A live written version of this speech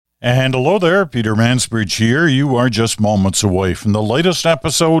And hello there, Peter Mansbridge here. You are just moments away from the latest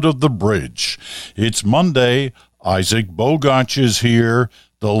episode of The Bridge. It's Monday. Isaac Bogoch is here.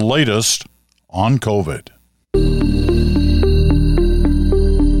 The latest on COVID.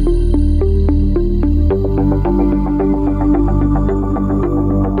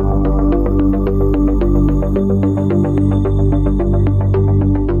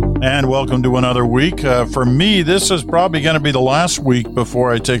 And welcome to another week. For me, this is probably going to be the last week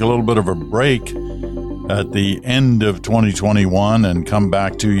before I take a little bit of a break at the end of 2021 and come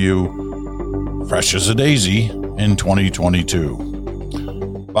back to you fresh as a daisy in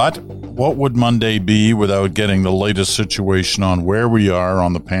 2022. But what would Monday be without getting the latest situation on where we are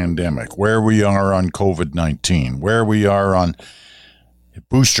on the pandemic, where we are on COVID-19, where we are on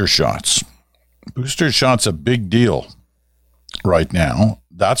booster shots. Booster shots a big deal right now.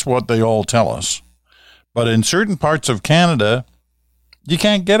 That's what they all tell us. But in certain parts of Canada, you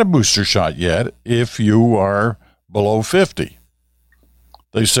can't get a booster shot yet if you are below 50.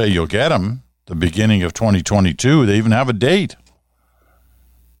 They say you'll get them the beginning of 2022. They even have a date.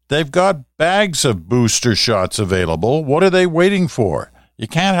 They've got bags of booster shots available. What are they waiting for? You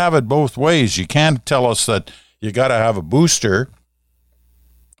can't have it both ways. You can't tell us that you got to have a booster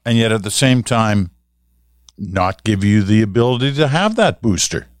and yet at the same time not give you the ability to have that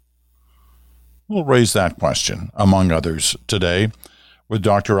booster. We'll raise that question, among others, today with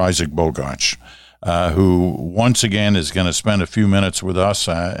Dr. Isaac Bogoch, who once again is going to spend a few minutes with us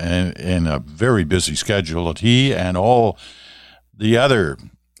in a very busy schedule that he and all the other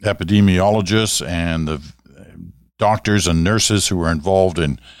epidemiologists and the doctors and nurses who are involved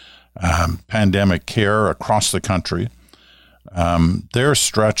in pandemic care across the country, they're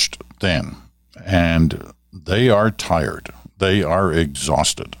stretched thin and they are tired. They are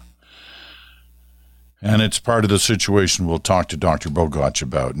exhausted. And it's part of the situation we'll talk to Dr. Bogoch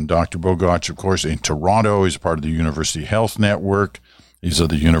about. And Dr. Bogoch, of course, in Toronto, he's part of the University Health Network. He's at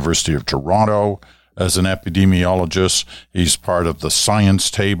the University of Toronto as an epidemiologist. He's part of the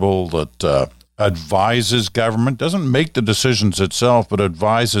science table that advises government, doesn't make the decisions itself, but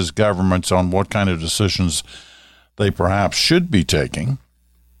advises governments on what kind of decisions they perhaps should be taking.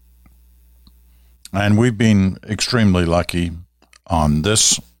 And we've been extremely lucky on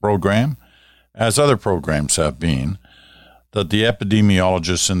this program, as other programs have been, that the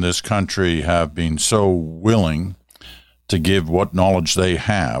epidemiologists in this country have been so willing to give what knowledge they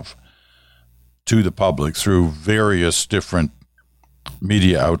have to the public through various different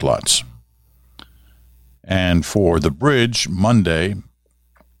media outlets. And for The Bridge, Monday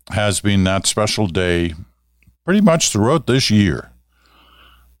has been that special day pretty much throughout this year,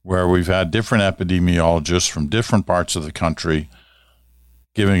 where we've had different epidemiologists from different parts of the country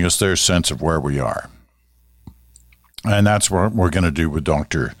giving us their sense of where we are. And that's what we're going to do with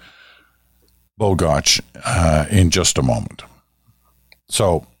Dr. Bogoch in just a moment.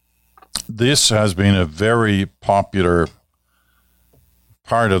 So this has been a very popular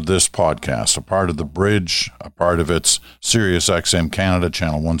part of this podcast, a part of The Bridge, a part of its Sirius XM Canada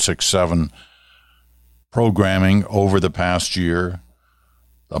Channel 167 programming over the past year,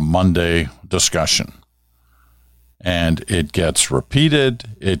 the Monday discussion. And it gets repeated,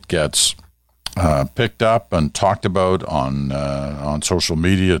 it gets picked up and talked about on social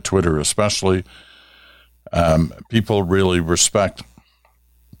media, Twitter especially. People really respect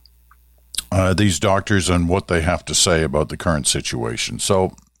these doctors and what they have to say about the current situation.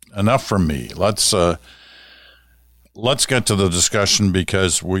 So enough from me. Let's get to the discussion,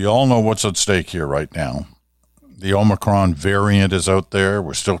 because we all know what's at stake here right now. The Omicron variant is out there.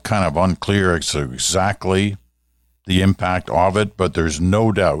 We're still kind of unclear as to exactly the impact of it, but there's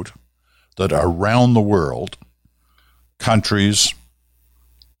no doubt that around the world, countries,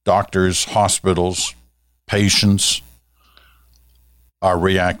 doctors, hospitals, patients are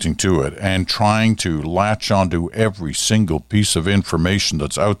reacting to it and trying to latch onto every single piece of information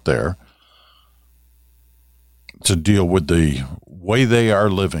that's out there to deal with the way they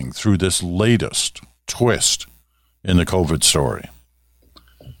are living through this latest twist in the COVID story.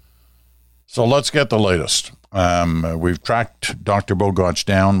 So let's get the latest. We've tracked Dr. Bogoch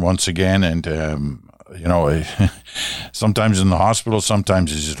down once again, and sometimes in the hospital,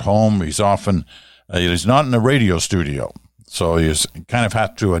 sometimes he's at home. He's often he's not in a radio studio, so he's kind of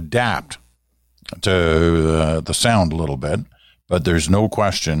had to adapt to the sound a little bit. But there's no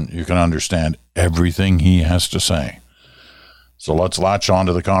question you can understand everything he has to say. So let's latch on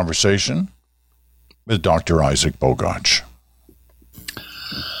to the conversation with Dr. Isaac Bogoch.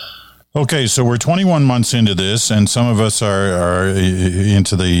 Okay, so we're 21 months into this, and some of us are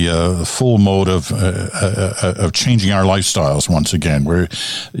into the full mode of changing our lifestyles once again. We're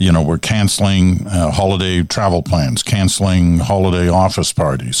canceling holiday travel plans, canceling holiday office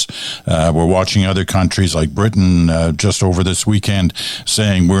parties. We're watching other countries like Britain just over this weekend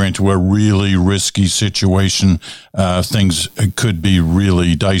saying we're into a really risky situation. Things could be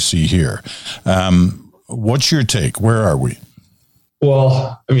really dicey here. What's your take? Where are we?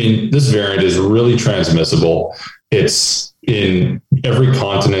 Well, I mean, this variant is really transmissible. It's in every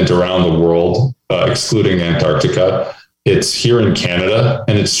continent around the world, excluding Antarctica. It's here in Canada,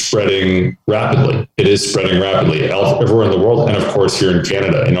 and it's spreading rapidly. It is spreading rapidly everywhere in the world, and of course here in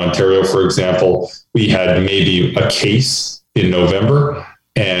Canada. In Ontario, for example, we had maybe a case in November,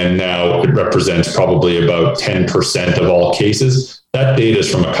 and now it represents probably about 10% of all cases. That data is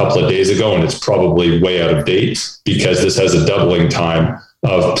from a couple of days ago, and it's probably way out of date because this has a doubling time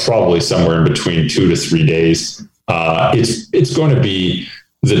of probably somewhere in between 2 to 3 days. It's going to be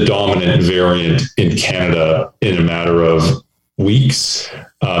the dominant variant in Canada in a matter of weeks,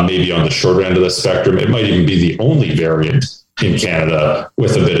 maybe on the shorter end of the spectrum. It might even be the only variant in Canada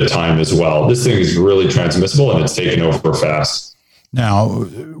with a bit of time as well. This thing is really transmissible, and it's taken over fast. Now,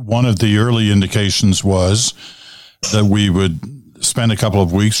 one of the early indications was that we would spend a couple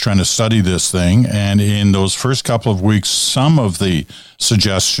of weeks trying to study this thing. And in those first couple of weeks, some of the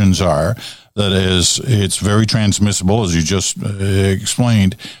suggestions are that it's very transmissible, as you just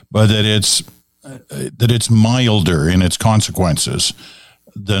explained, but that it's milder in its consequences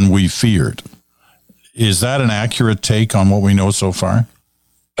than we feared. Is that an accurate take on what we know so far?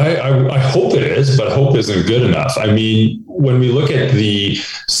 I hope it is, but hope isn't good enough. I mean, when we look at the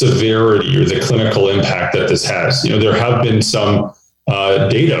severity or the clinical impact that this has, there have been some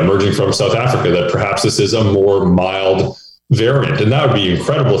data emerging from South Africa that perhaps this is a more mild variant, and that would be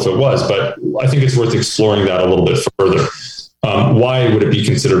incredible if it was, but I think it's worth exploring that a little bit further. Why would it be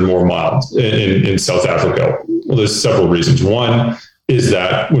considered more mild in South Africa? Well, there's several reasons. One is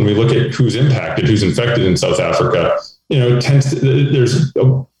that when we look at who's infected in South Africa, there's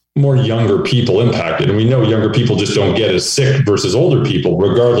more younger people impacted. And we know younger people just don't get as sick versus older people,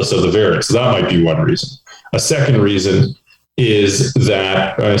 regardless of the variant. So that might be one reason. A second reason is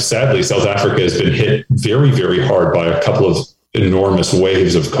that, sadly, South Africa has been hit very, very hard by a couple of enormous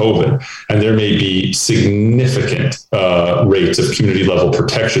waves of COVID. And there may be significant rates of community level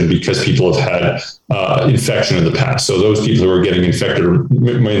protection because people have had infection in the past. So those people who are getting infected or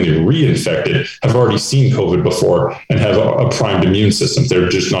mainly reinfected have already seen COVID before and have a primed immune system. They're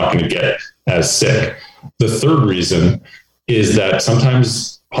just not going to get as sick. The third reason is that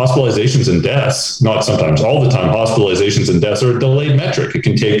sometimes hospitalizations and deaths, not sometimes, all the time, hospitalizations and deaths are a delayed metric. It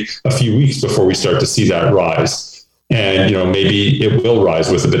can take a few weeks before we start to see that rise. And, maybe it will rise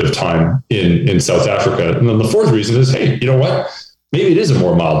with a bit of time in South Africa. And then the fourth reason is, hey, you know what? Maybe it is a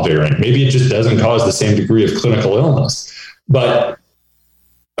more mild variant. Maybe it just doesn't cause the same degree of clinical illness. But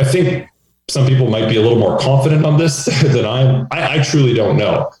I think some people might be a little more confident on this than I truly don't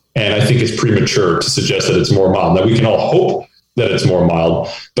know. And I think it's premature to suggest that it's more mild. Now, we can all hope that it's more mild,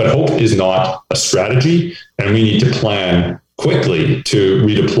 but hope is not a strategy. And we need to plan quickly to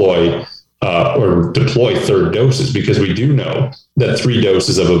redeploy or deploy third doses, because we do know that 3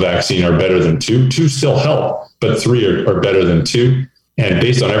 doses of a vaccine are better than 2. 2 still help, but 3 are better than 2. And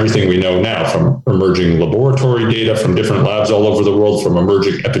based on everything we know now from emerging laboratory data from different labs all over the world, from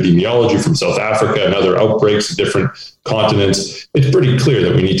emerging epidemiology from South Africa and other outbreaks in different continents, it's pretty clear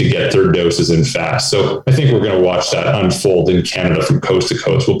that we need to get third doses in fast. So I think we're going to watch that unfold in Canada from coast to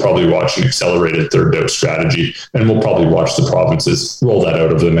coast. We'll probably watch an accelerated third dose strategy, and we'll probably watch the provinces roll that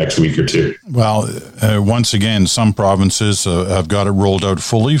out over the next week or two. Well, once again, some provinces have got it rolled out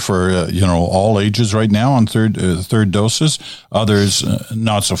fully for all ages right now on third doses. Others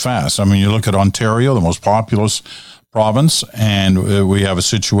not so fast. I mean, you look at Ontario, the most populous province, and we have a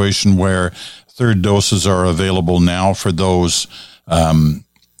situation where third doses are available now for those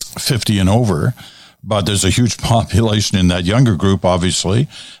 50 and over, but there's a huge population in that younger group, obviously,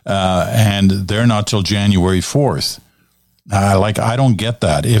 and they're not till January 4th. I don't get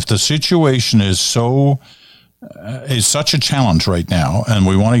that. If the situation is such a challenge right now, and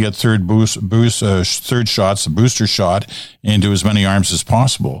we want to get third shots, the booster shot, into as many arms as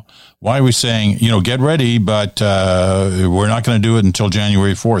possible, why are we saying, get ready, but we're not going to do it until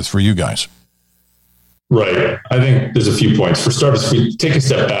January 4th for you guys? Right. I think there's a few points. For starters, if we take a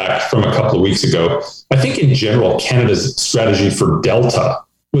step back from a couple of weeks ago, I think in general, Canada's strategy for Delta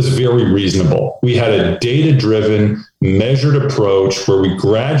was very reasonable. We had a data-driven, measured approach where we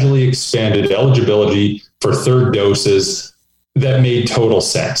gradually expanded eligibility for third doses that made total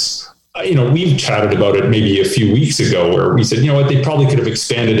sense. we've chatted about it maybe a few weeks ago where we said, they probably could have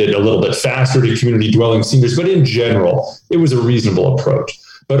expanded it a little bit faster to community dwelling seniors, but in general, it was a reasonable approach.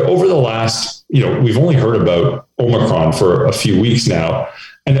 But over the last, we've only heard about Omicron for a few weeks now.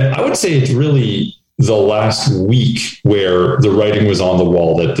 And I would say it's really the last week where the writing was on the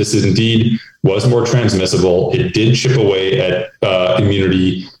wall that this indeed was more transmissible. It did chip away at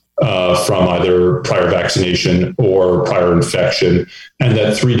immunity from either prior vaccination or prior infection, and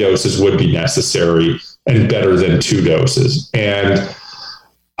that 3 doses would be necessary and better than 2 doses. And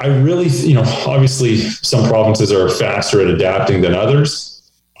I really, obviously some provinces are faster at adapting than others.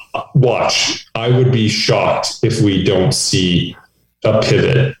 Watch, I would be shocked if we don't see a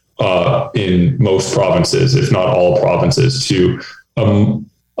pivot in most provinces, if not all provinces, to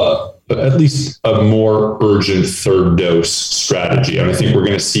at least a more urgent 3rd dose strategy. And I think we're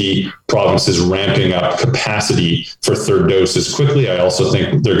going to see provinces ramping up capacity for 3rd doses quickly. I also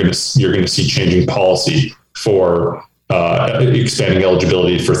think you're going to see changing policy for expanding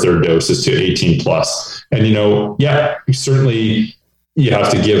eligibility for 3rd doses to 18 plus. And, certainly you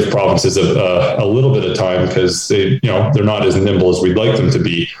have to give provinces a little bit of time because they're not as nimble as we'd like them to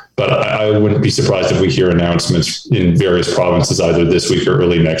be. But I wouldn't be surprised if we hear announcements in various provinces either this week or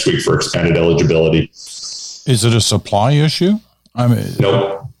early next week for expanded eligibility. Is it a supply issue?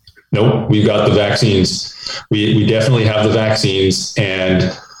 Nope. We've got the vaccines. We definitely have the vaccines,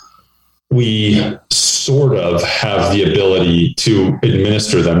 and we sort of have the ability to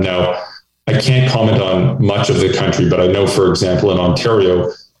administer them. Now, I can't comment on much of the country, but I know, for example, in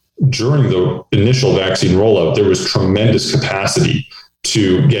Ontario, during the initial vaccine rollout, there was tremendous capacity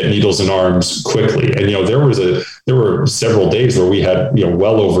to get needles in arms quickly. And, there were several days where we had,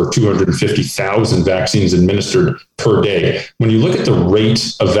 well over 250,000 vaccines administered per day. When you look at the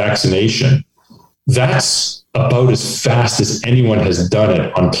rate of vaccination, that's about as fast as anyone has done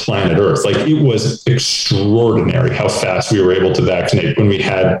it on planet Earth. Like, it was extraordinary how fast we were able to vaccinate when we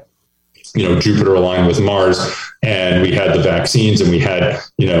had Jupiter aligned with Mars, and we had the vaccines, and we had,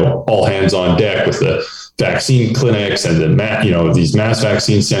 all hands on deck with the vaccine clinics and these mass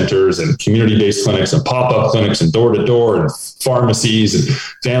vaccine centers and community-based clinics and pop-up clinics and door-to-door and pharmacies and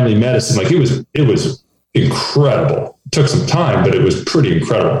family medicine. Like, it was incredible. It took some time, but it was pretty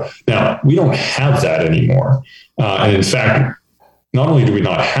incredible. Now, we don't have that anymore. And in fact, not only do we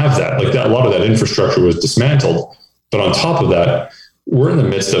not have that, a lot of that infrastructure was dismantled, but on top of that, we're in the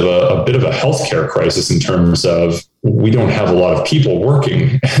midst of a bit of a healthcare crisis in terms of we don't have a lot of people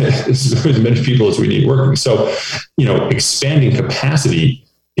working, as many people as we need working. So, expanding capacity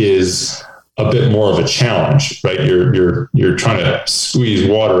is a bit more of a challenge, right? You're trying to squeeze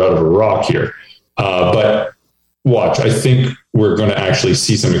water out of a rock here. But watch, I think we're going to actually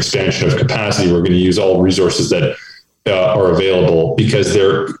see some expansion of capacity. We're going to use all resources that are available, because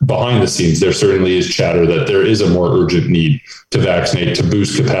they're behind the scenes. There certainly is chatter that there is a more urgent need to vaccinate, to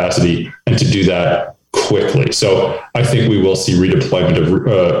boost capacity, and to do that quickly. So I think we will see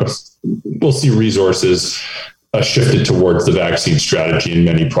redeployment we'll see resources shifted towards the vaccine strategy in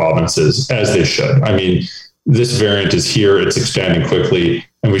many provinces, as they should. I mean, this variant is here, it's expanding quickly,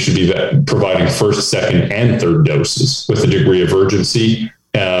 and we should be providing 1st, 2nd, and 3rd doses with a degree of urgency.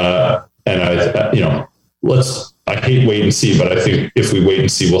 I hate wait and see, but I think if we wait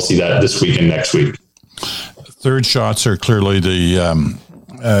and see, we'll see that this week and next week. 3rd shots are clearly the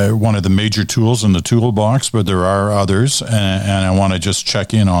one of the major tools in the toolbox, but there are others, and I want to just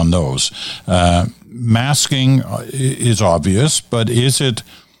check in on those. Masking is obvious, but is it?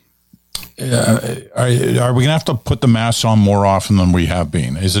 Are we going to have to put the masks on more often than we have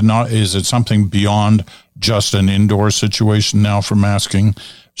been? Is it not? Is it something beyond just an indoor situation now for masking?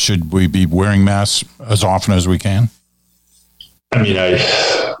 Should we be wearing masks as often as we can? I mean, I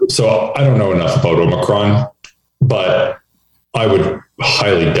don't know enough about Omicron, but I would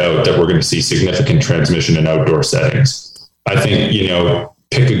highly doubt that we're going to see significant transmission in outdoor settings. I think,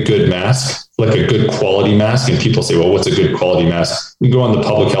 pick a good mask, like a good quality mask. And people say, well, what's a good quality mask? You go on the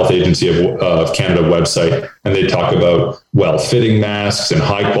Public Health Agency of Canada website, and they talk about well-fitting masks and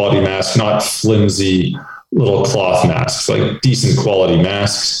high-quality masks, not flimsy little cloth masks, like decent quality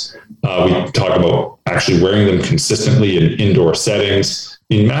masks. We talk about actually wearing them consistently in indoor settings.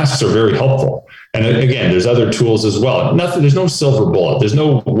 I mean, masks are very helpful. And again, there's other tools as well. There's no silver bullet. There's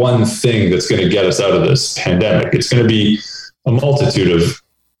no one thing that's going to get us out of this pandemic. It's going to be a multitude of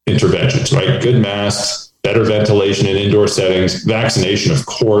interventions, right? Good masks, better ventilation in indoor settings, vaccination, of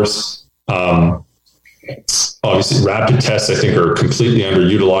course. Obviously, rapid tests, I think, are completely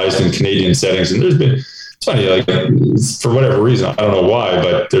underutilized in Canadian settings. And there's been, it's funny, for whatever reason, I don't know why,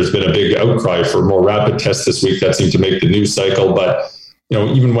 but there's been a big outcry for more rapid tests this week that seemed to make the news cycle. But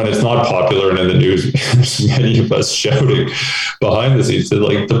even when it's not popular and in the news, there's many of us shouting behind the scenes to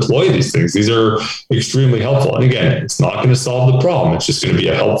like deploy these things. These are extremely helpful. And again, it's not going to solve the problem. It's just going to be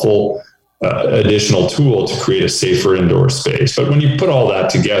a helpful additional tool to create a safer indoor space. But when you put all that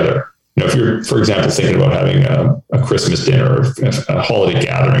together, if you're, for example, thinking about having a Christmas dinner or a holiday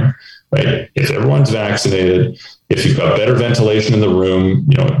gathering, right? If everyone's vaccinated, if you've got better ventilation in the room,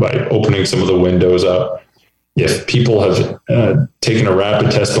 by opening some of the windows up, if people have taken a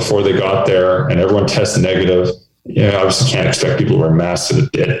rapid test before they got there and everyone tests negative, obviously can't expect people to wear masks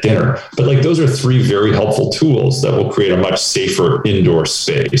at dinner. But like those are three very helpful tools that will create a much safer indoor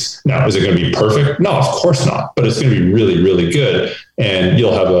space. Now, is it going to be perfect? No, of course not. But it's going to be really, really good. And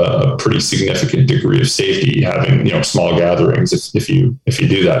you'll have a pretty significant degree of safety having, small gatherings if you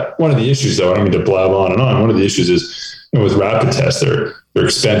do that. One of the issues, though, I don't mean to blab on and on. One of the issues is with rapid tests, they're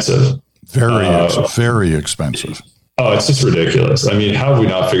expensive. Very expensive. Oh, it's just ridiculous. I mean, how have we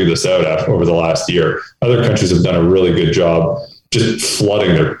not figured this out over the last year? Other countries have done a really good job just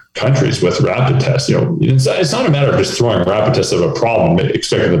flooding their countries with rapid tests. It's not a matter of just throwing rapid tests at a problem,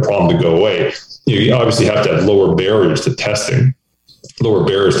 expecting the problem to go away. You obviously have to have lower barriers to testing, lower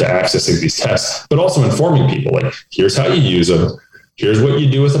barriers to accessing these tests, but also informing people like, here's how you use them. Here's what you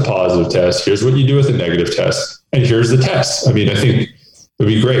do with a positive test. Here's what you do with a negative test. And here's the test. I mean, I think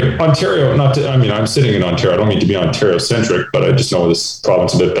it'd be great. Ontario, I'm sitting in Ontario. I don't mean to be Ontario-centric, but I just know this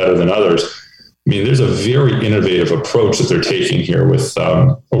province a bit better than others. I mean, there's a very innovative approach that they're taking here with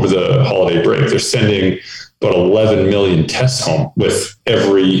over the holiday break. They're sending about 11 million tests home with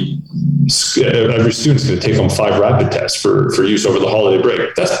every student's going to take home 5 rapid tests for use over the holiday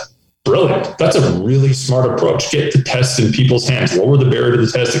break. That's brilliant. That's a really smart approach. Get the tests in people's hands, lower the barrier to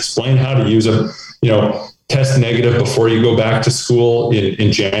the test, explain how to use them, test negative before you go back to school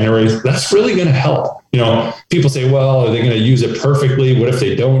in January. That's really going to help. People say, well, are they going to use it perfectly? What if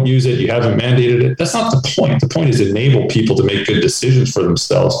they don't use it? You haven't mandated it. That's not the point. The point is enable people to make good decisions for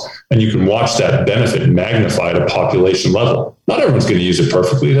themselves. And you can watch that benefit magnified at a population level. Not everyone's going to use it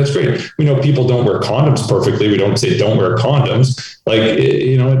perfectly. That's great. We know people don't wear condoms perfectly. We don't say don't wear condoms.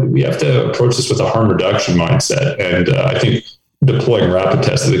 We have to approach this with a harm reduction mindset. And I think deploying rapid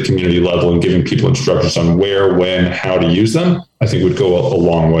tests at the community level and giving people instructions on where, when, how to use them, I think would go a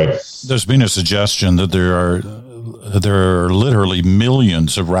long way. There's been a suggestion that there are literally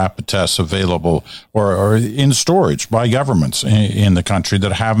millions of rapid tests available or in storage by governments in the country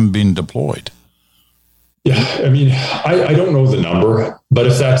that haven't been deployed. Yeah, I mean, I don't know the number, but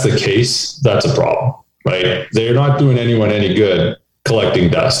if that's the case, that's a problem, right? They're not doing anyone any good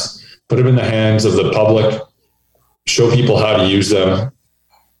collecting dust. Put them in the hands of the public. Show people how to use them,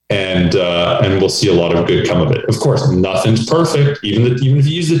 and we'll see a lot of good come of it. Of course, nothing's perfect. Even if you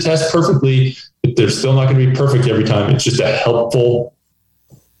use the test perfectly, they're still not going to be perfect every time. It's just a helpful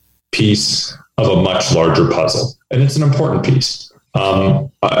piece of a much larger puzzle, and it's an important piece.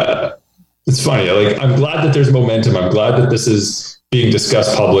 It's funny. I'm glad that there's momentum. I'm glad that this is being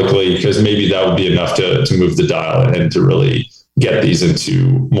discussed publicly, because maybe that would be enough to move the dial and to really get these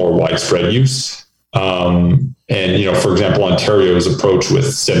into more widespread use. And, for example, Ontario's approach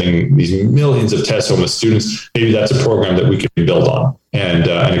with sending these millions of tests home with students, maybe that's a program that we can build on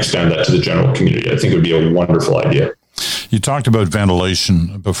and expand that to the general community. I think it would be a wonderful idea. You talked about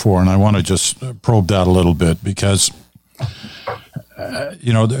ventilation before, and I want to just probe that a little bit because,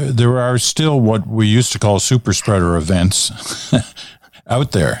 there are still what we used to call super spreader events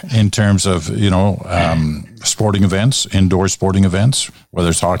out there in terms of, sporting events, indoor sporting events, whether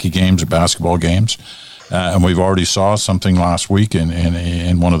it's hockey games or basketball games. And we've already saw something last week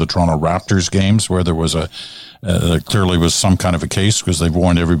in one of the Toronto Raptors games where there was there clearly was some kind of a case because they've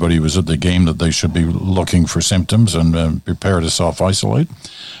warned everybody who was at the game that they should be looking for symptoms and prepare to self-isolate.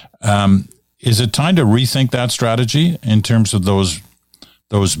 Is it time to rethink that strategy in terms of those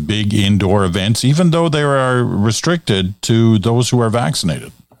big indoor events, even though they are restricted to those who are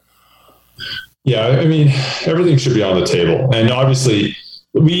vaccinated? Yeah, I mean, everything should be on the table. And obviously,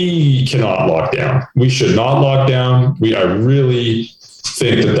 we cannot lock down. We should not lock down. I really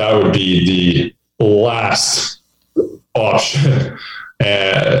think that would be the last option.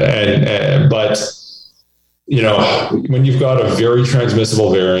 But, when you've got a very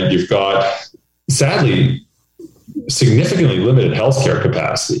transmissible variant, you've got, sadly, significantly limited healthcare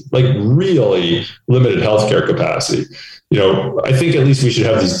capacity, like really limited healthcare capacity. I think at least we should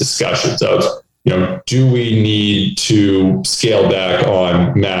have these discussions of, do we need to scale back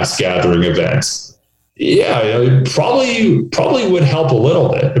on mass gathering events? Yeah, it probably would help a little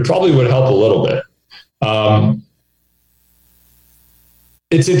bit. It probably would help a little bit.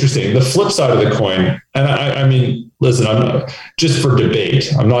 it's interesting. The flip side of the coin, and I mean, listen, I'm not, just for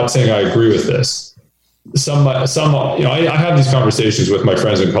debate, I'm not saying I agree with this. I have these conversations with my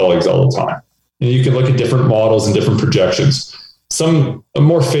friends and colleagues all the time. And you can look at different models and different projections. A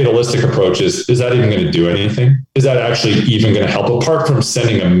more fatalistic approach is that even going to do anything? Is that actually even going to help, apart from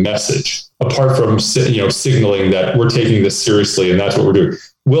sending a message, apart from signaling that we're taking this seriously and that's what we're doing?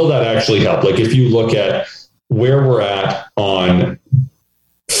 Will that actually help? Like if you look at where we're at on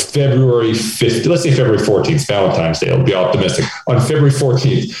February 5th, let's say February 14th, Valentine's Day, I'll be optimistic. On February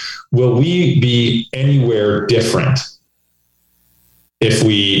 14th, will we be anywhere different if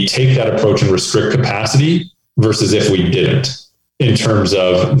we take that approach and restrict capacity versus if we didn't, in terms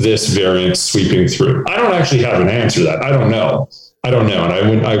of this variant sweeping through? I don't actually have an answer to that. I don't know. And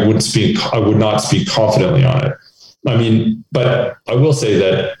I would not speak confidently on it. I mean, but I will say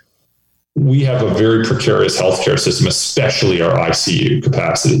that we have a very precarious healthcare system, especially our ICU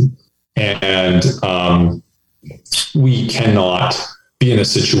capacity. And we cannot be in a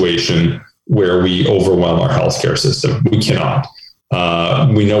situation where we overwhelm our healthcare system. We cannot.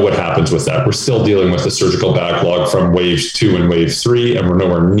 We know what happens with that. We're still dealing with the surgical backlog from wave 2 and wave 3, and we're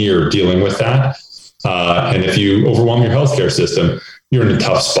nowhere near dealing with that. And if you overwhelm your healthcare system, you're in a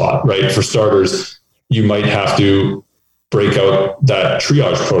tough spot, right? For starters, you might have to break out that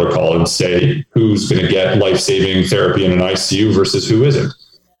triage protocol and say who's going to get life-saving therapy in an ICU versus who isn't.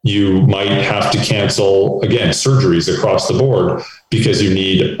 You might have to cancel, again, surgeries across the board because you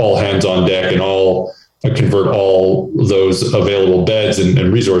need all hands on deck and convert all those available beds and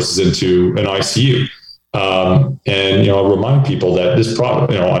resources into an ICU. And I'll remind people that this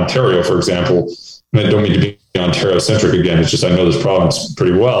problem, Ontario, for example, and I don't mean to be Ontario-centric again, it's just I know this province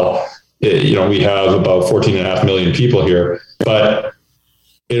pretty well. We have about 14.5 million people here, but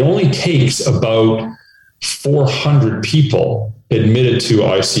it only takes about 400 people admitted to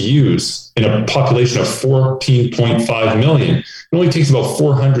ICUs in a population of 14.5 million. It only takes about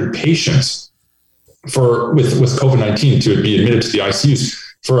 400 patients with COVID-19 to be admitted to the ICUs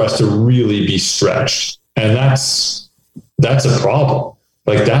for us to really be stretched. And that's a problem.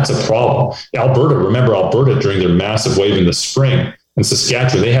 Like that's a problem. Alberta during their massive wave in the spring, in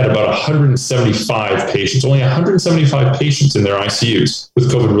Saskatchewan, they had about 175 patients, only 175 patients in their ICUs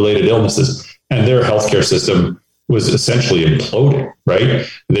with COVID-related illnesses. And their healthcare system was essentially imploding, right?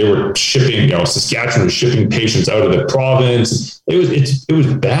 They were shipping, Saskatchewan was shipping patients out of the province. It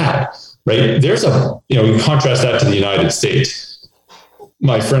was bad, right? You contrast that to the United States.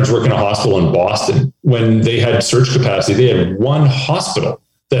 My friends work in a hospital in Boston. When they had surge capacity, they had one hospital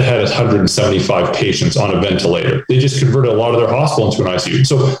that had 175 patients on a ventilator. They just converted a lot of their hospital into an ICU.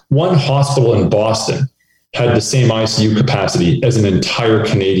 So one hospital in Boston had the same ICU capacity as an entire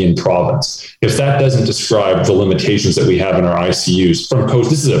Canadian province. If that doesn't describe the limitations that we have in our ICUs from coast,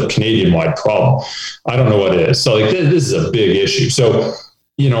 this is a Canadian-wide problem. I don't know what it is. So this is a big issue. So,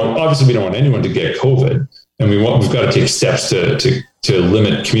 obviously we don't want anyone to get COVID, and we've got to take steps to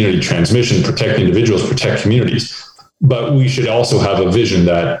limit community transmission, protect individuals, protect communities. But we should also have a vision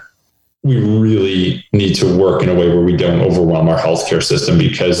that we really need to work in a way where we don't overwhelm our healthcare system,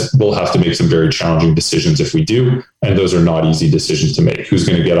 because we'll have to make some very challenging decisions if we do. And those are not easy decisions to make. Who's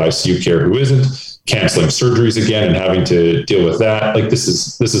going to get ICU care? Who isn't? Canceling surgeries again and having to deal with that. Like this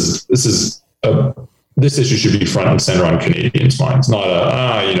issue should be front and center on Canadians' minds, not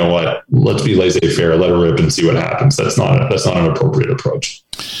let's be laissez-faire, let it rip and see what happens. That's not an appropriate approach.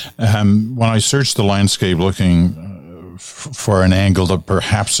 When I searched the landscape looking for an angle that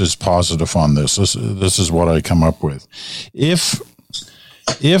perhaps is positive on this is what I come up with. If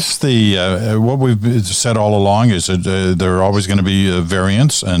the what we've said all along is that there are always going to be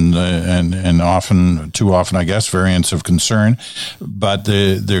variants and too often, I guess, variants of concern, but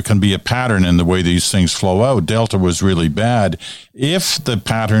there can be a pattern in the way these things flow out. Delta was really bad. If the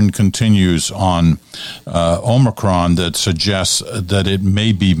pattern continues on Omicron that suggests that it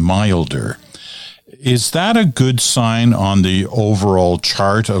may be milder, is that a good sign on the overall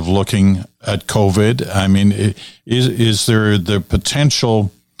chart of looking at COVID? I mean, is there the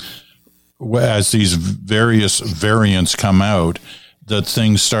potential, as these various variants come out, that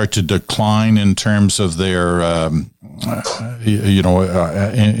things start to decline in terms of their,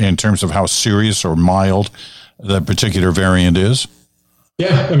 in terms of how serious or mild that particular variant is?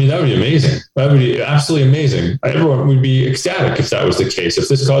 Yeah, I mean, that would be amazing. That would be absolutely amazing. Everyone would be ecstatic if that was the case. If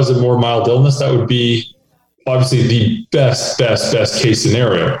this caused a more mild illness, that would be obviously the best case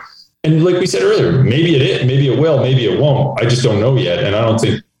scenario. And like we said earlier, maybe it is, maybe it will, maybe it won't. I just don't know yet. And I don't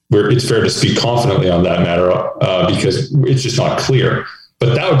think it's fair to speak confidently on that matter because it's just not clear.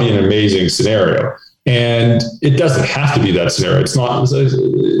 But that would be an amazing scenario. And it doesn't have to be that scenario. It's not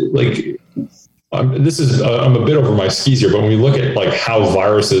like I'm a bit over my skis here, but when we look at like how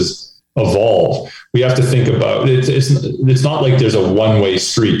viruses evolve, we have to think about it. It's not like there's a one-way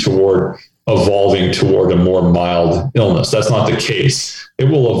street toward evolving toward a more mild illness. That's not the case. It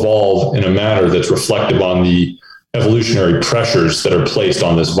will evolve in a manner that's reflective on the evolutionary pressures that are placed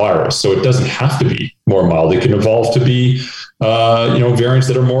on this virus. So it doesn't have to be more mild. It can evolve to be, variants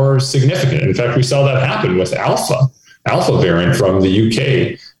that are more significant. In fact, we saw that happen with Alpha variant from the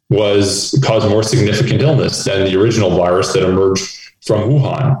UK caused more significant illness than the original virus that emerged from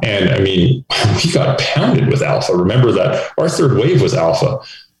Wuhan. And I mean, we got pounded with Alpha. Remember that our third wave was Alpha.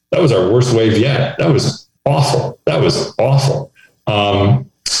 That was our worst wave yet. That was awful.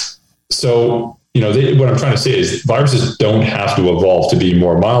 So, what I'm trying to say is viruses don't have to evolve to be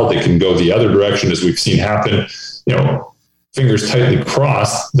more mild. They can go the other direction, as we've seen happen. Fingers tightly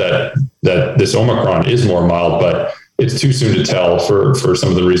crossed that this Omicron is more mild, but it's too soon to tell for some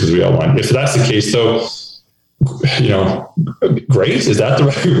of the reasons we outlined. If that's the case, though, great. Is that the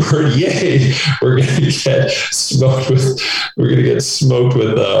right word? Yay! We're going to get smoked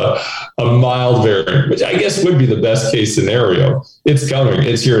with a mild variant, which I guess would be the best case scenario. It's coming.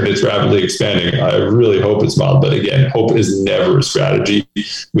 It's here, and it's rapidly expanding. I really hope it's mild, but again, hope is never a strategy.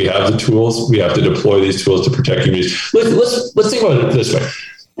 We have the tools. We have to deploy these tools to protect communities. Let's think about it this way,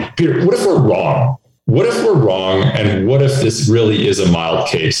 Peter. What if we're wrong? And what if this really is a mild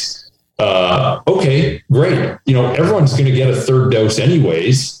case? Okay, great. Everyone's going to get a third dose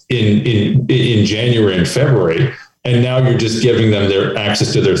anyways in January and February. And now you're just giving them their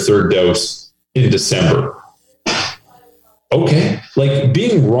access to their third dose in December. Okay. Like,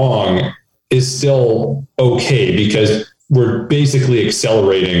 being wrong is still okay because we're basically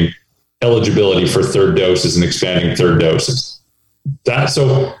accelerating eligibility for third doses and expanding third doses.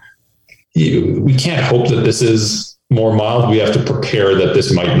 We can't hope that this is more mild. We have to prepare that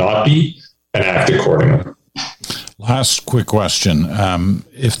this might not be and act accordingly. Last quick question.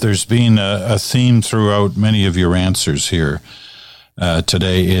 If there's been a theme throughout many of your answers here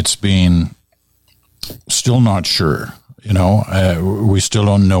today, it's been still not sure. We still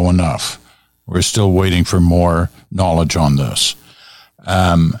don't know enough. We're still waiting for more knowledge on this.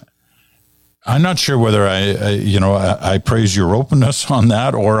 I'm not sure whether I praise your openness on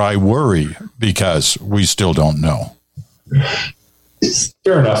that or I worry because we still don't know.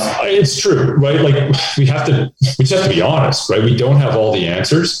 Fair enough. It's true, right? Like we just have to be honest, right? We don't have all the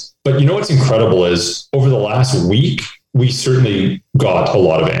answers, but what's incredible is over the last week, we certainly got a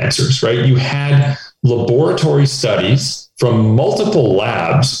lot of answers, right? You had laboratory studies from multiple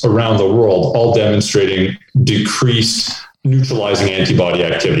labs around the world, all demonstrating decreased neutralizing antibody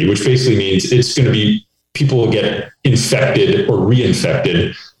activity, which basically means it's going to be people will get infected or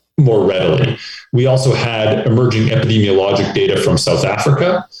reinfected more readily. We also had emerging epidemiologic data from South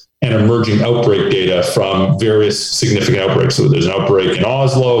Africa and emerging outbreak data from various significant outbreaks. So there's an outbreak in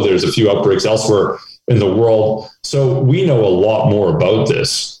Oslo, there's a few outbreaks elsewhere in the world. So we know a lot more about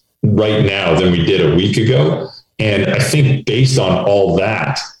this right now than we did a week ago. And I think based on all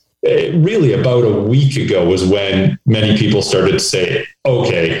that, really about a week ago was when many people started to say,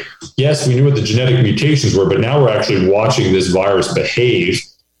 okay, yes, we knew what the genetic mutations were, but now we're actually watching this virus behave.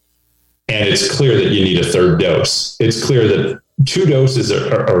 And it's clear that you need a third dose. It's clear that 2 doses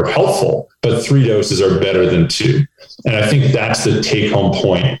are helpful, but 3 doses are better than 2. And I think that's the take-home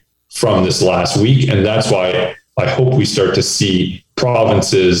point from this last week. And that's why I hope we start to see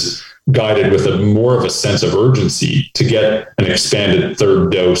provinces guided with more of a sense of urgency to get an expanded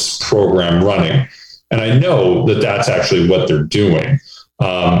third dose program running. And I know that that's actually what they're doing.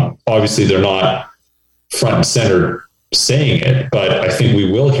 Obviously, they're not front and center saying it, but I think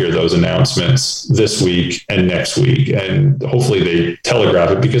we will hear those announcements this week and next week. And hopefully they telegraph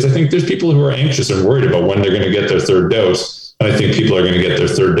it because I think there's people who are anxious and worried about when they're going to get their third dose. And I think people are going to get their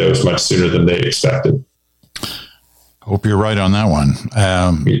third dose much sooner than they expected. Hope you're right on that one.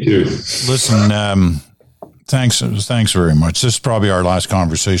 Me too. Listen, thanks very much. This is probably our last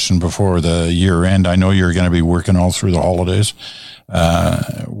conversation before the year end. I know you're going to be working all through the holidays.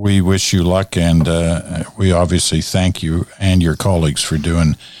 We wish you luck, and we obviously thank you and your colleagues for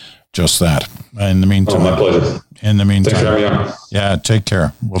doing just that. In the meantime, my pleasure. In the meantime, thanks for having me on. Yeah, take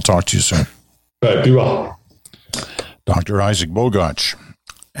care. We'll talk to you soon. All right, be well. Dr. Isaac Bogoch.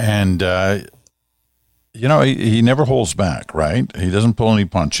 And, he never holds back, right? He doesn't pull any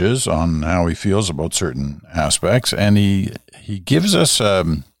punches on how he feels about certain aspects. And he gives us,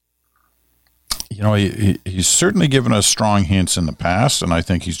 he's certainly given us strong hints in the past. And I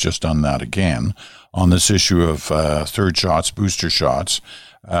think he's just done that again on this issue of third shots, booster shots.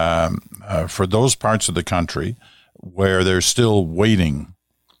 for those parts of the country where they're still waiting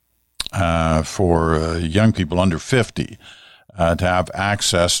for young people under 50 to have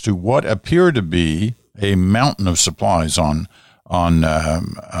access to what appear to be a mountain of supplies on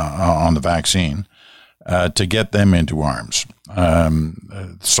the vaccine to get them into arms.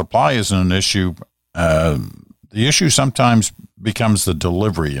 Supply isn't an issue. The issue sometimes becomes the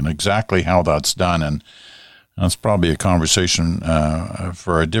delivery and exactly how that's done, and that's probably a conversation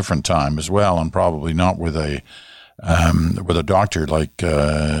for a different time as well, and probably not with a doctor like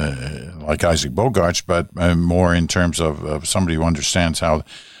Isaac Bogoch, but more in terms of somebody who understands how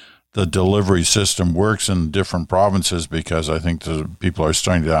the delivery system works in different provinces, because I think the people are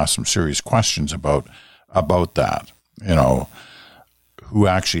starting to ask some serious questions about that. You know, who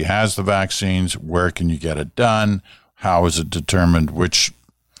actually has the vaccines? Where can you get it done? How is it determined which,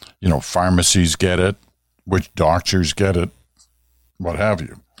 pharmacies get it, which doctors get it, what have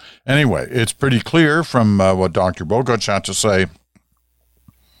you? Anyway, it's pretty clear from what Dr. Bogoch had to say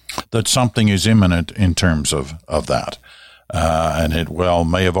that something is imminent in terms of that. And it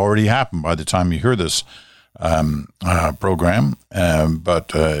may have already happened by the time you hear this program.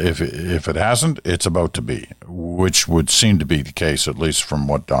 But if it hasn't, it's about to be, which would seem to be the case, at least from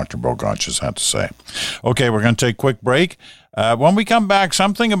what Dr. Bogoch has had to say. Okay, we're going to take a quick break. When we come back,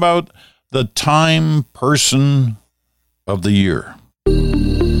 something about the Time Person of the Year.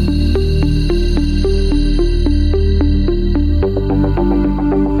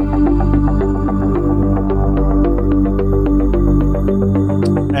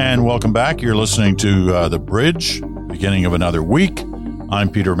 And welcome back. You're listening to The Bridge, beginning of another week. I'm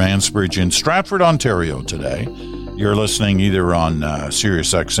Peter Mansbridge in Stratford, Ontario today. You're listening either on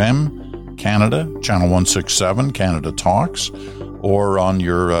Sirius XM, Canada, Channel 167, Canada Talks, or on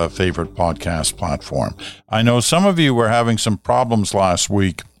your favorite podcast platform. I know some of you were having some problems last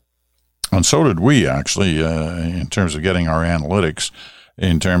week, and so did we, actually, in terms of getting our analytics,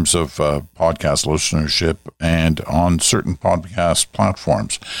 in terms of podcast listenership and on certain podcast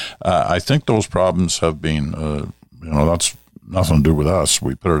platforms. I think those problems have been, that's nothing to do with us.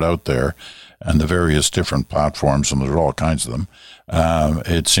 We put it out there and the various different platforms, and there's all kinds of them.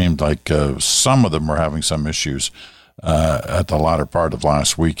 It seemed like some of them were having some issues at the latter part of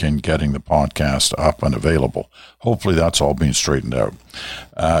last week in getting the podcast up and available. Hopefully that's all being straightened out.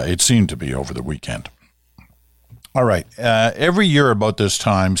 It seemed to be over the weekend. All right. Every year about this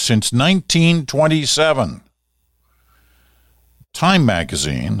time since 1927, Time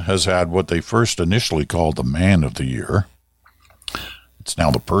magazine has had what they first initially called the Man of the Year. It's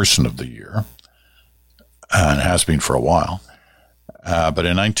now the Person of the Year, and has been for a while. But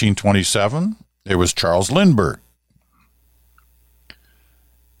in 1927, it was Charles Lindbergh.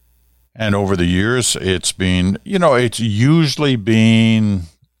 And over the years, it's been, it's usually been,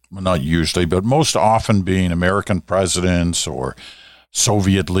 well, not usually, but most often being American presidents or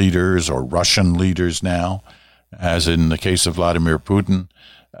Soviet leaders or Russian leaders now, as in the case of Vladimir Putin,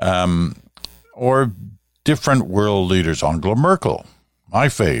 or different world leaders. Angela Merkel, my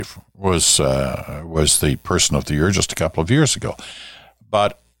fave, was the Person of the Year just a couple of years ago.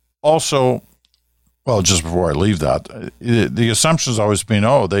 But also, well, just before I leave that, the assumption's always been,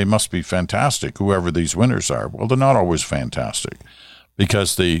 they must be fantastic, whoever these winners are. Well, they're not always fantastic,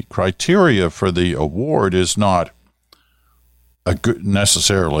 because the criteria for the award is not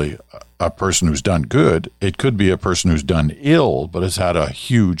necessarily a person who's done good. It could be a person who's done ill, but has had a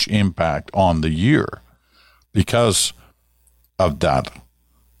huge impact on the year because of that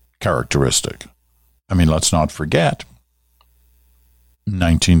characteristic. I mean, let's not forget,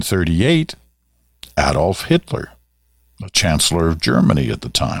 1938, Adolf Hitler, the Chancellor of Germany at the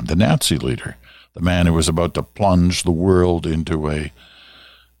time, the Nazi leader, the man who was about to plunge the world into a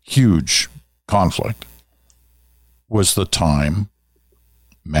huge conflict, was the Time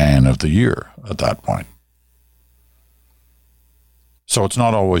Man of the Year at that point. So it's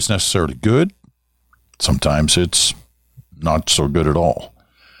not always necessarily good. Sometimes it's not so good at all.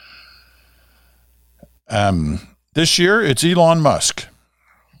 This year, it's Elon Musk,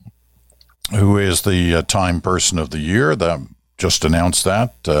 who is the Time Person of the Year. That just announced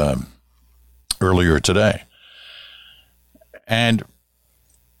that earlier today. And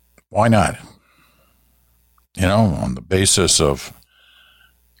why not? On the basis of,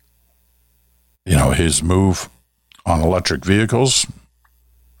 his move on electric vehicles,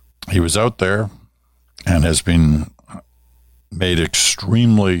 he was out there and has been made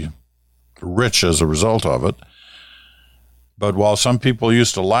extremely rich as a result of it. But while some people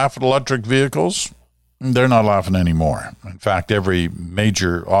used to laugh at electric vehicles, they're not laughing anymore. In fact, every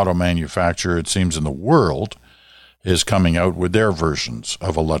major auto manufacturer, it seems, in the world is coming out with their versions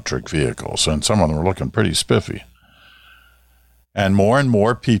of electric vehicles, and some of them are looking pretty spiffy. And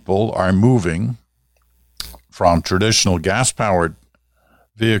more people are moving from traditional gas-powered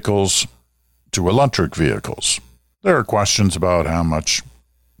vehicles to electric vehicles. There are questions about how much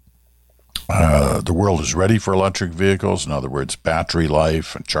the world is ready for electric vehicles. In other words, battery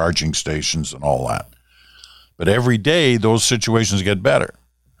life and charging stations and all that. But every day, those situations get better.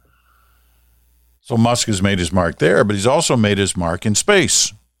 So Musk has made his mark there, but he's also made his mark in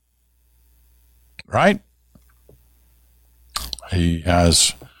space. Right? He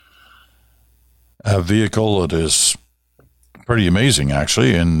has a vehicle that is pretty amazing,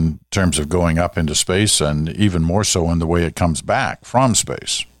 actually, in terms of going up into space, and even more so in the way it comes back from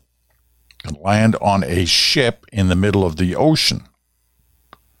space. It can land on a ship in the middle of the ocean.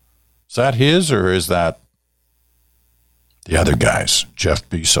 Is that his, or is that the other guy's? Jeff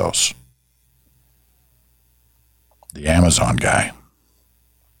Bezos, the Amazon guy.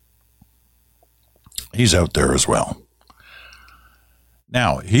 He's out there as well.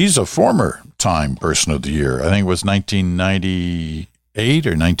 Now, he's a former Time Person of the Year. I think it was 1998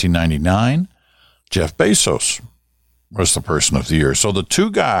 or 1999. Jeff Bezos was the Person of the Year. So the two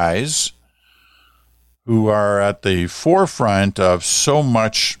guys who are at the forefront of so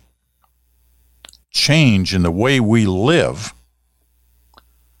much change in the way we live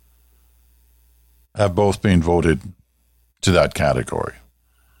have both been voted to that category.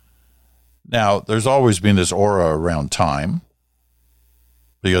 Now, there's always been this aura around Time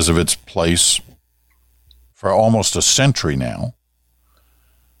because of its place for almost a century now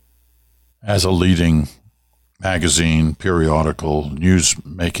as a leading magazine, periodical,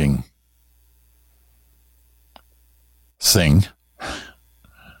 news-making thing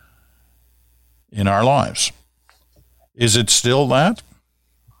in our lives. Is it still that?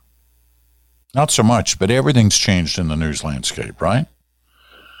 Not so much, but everything's changed in the news landscape, right?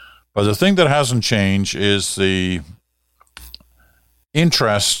 But the thing that hasn't changed is the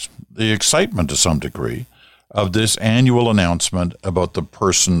interest, the excitement to some degree, of this annual announcement about the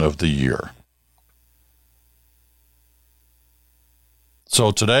Person of the Year.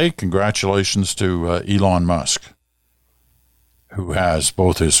 So today, congratulations to Elon Musk, who has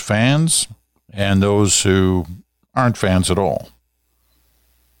both his fans and those who aren't fans at all.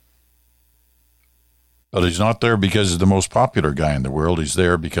 But he's not there because he's the most popular guy in the world. He's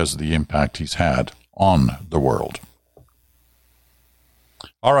there because of the impact he's had on the world.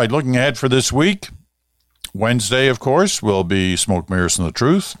 All right, looking ahead for this week, Wednesday, of course, will be Smoke, Mirrors, and the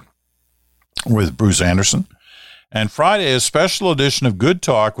Truth with Bruce Anderson. And Friday, a special edition of Good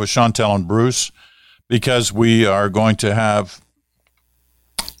Talk with Chantel and Bruce, because we are going to have,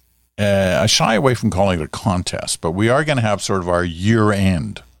 I shy away from calling it a contest, but we are going to have sort of our year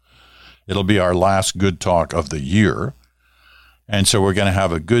end. It'll be our last Good Talk of the year. And so we're going to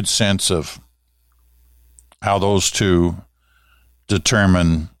have a good sense of how those two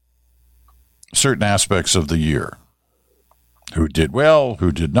determine certain aspects of the year. Who did well,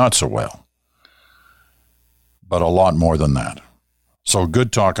 who did not so well. But a lot more than that. So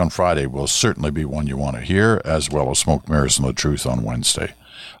Good Talk on Friday will certainly be one you want to hear, as well as Smoke, Mirrors, and the Truth on Wednesday.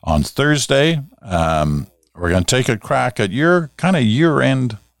 On Thursday, we're going to take a crack at your kind of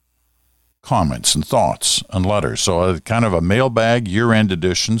year-end comments and thoughts and letters. So kind of a mailbag year-end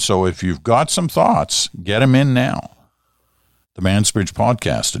edition. So if you've got some thoughts, get them in now. The Mansbridge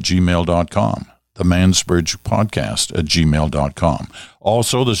Podcast at gmail.com. The Mansbridge Podcast at gmail.com.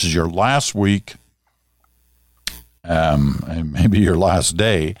 Also, this is your last week, and maybe your last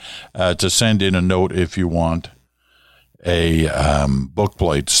day, to send in a note if you want a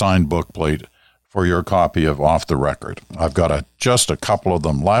bookplate, signed bookplate for your copy of Off the Record. I've got just a couple of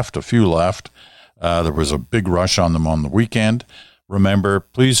them left, a few left. There was a big rush on them on the weekend. Remember,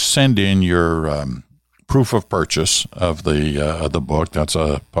 please send in your proof of purchase of the book. That's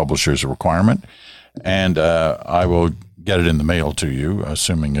a publisher's requirement. And I will get it in the mail to you,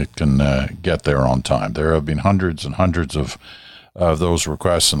 assuming it can get there on time. There have been hundreds and hundreds of those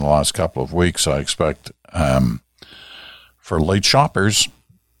requests in the last couple of weeks. I expect for late shoppers,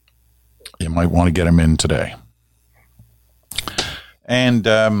 you might want to get them in today. And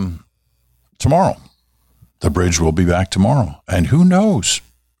tomorrow, the bridge will be back tomorrow. And who knows?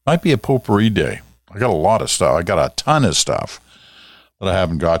 Might be a potpourri day. I got a lot of stuff. I got a ton of stuff that I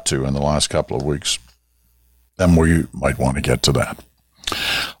haven't got to in the last couple of weeks. And we might want to get to that.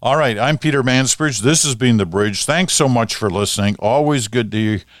 All right, I'm Peter Mansbridge. This has been The Bridge. Thanks so much for listening. Always good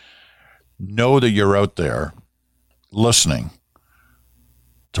to know that you're out there listening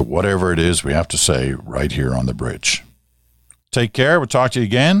to whatever it is we have to say right here on The Bridge. Take care. We'll talk to you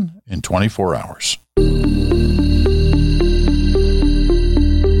again in 24 hours.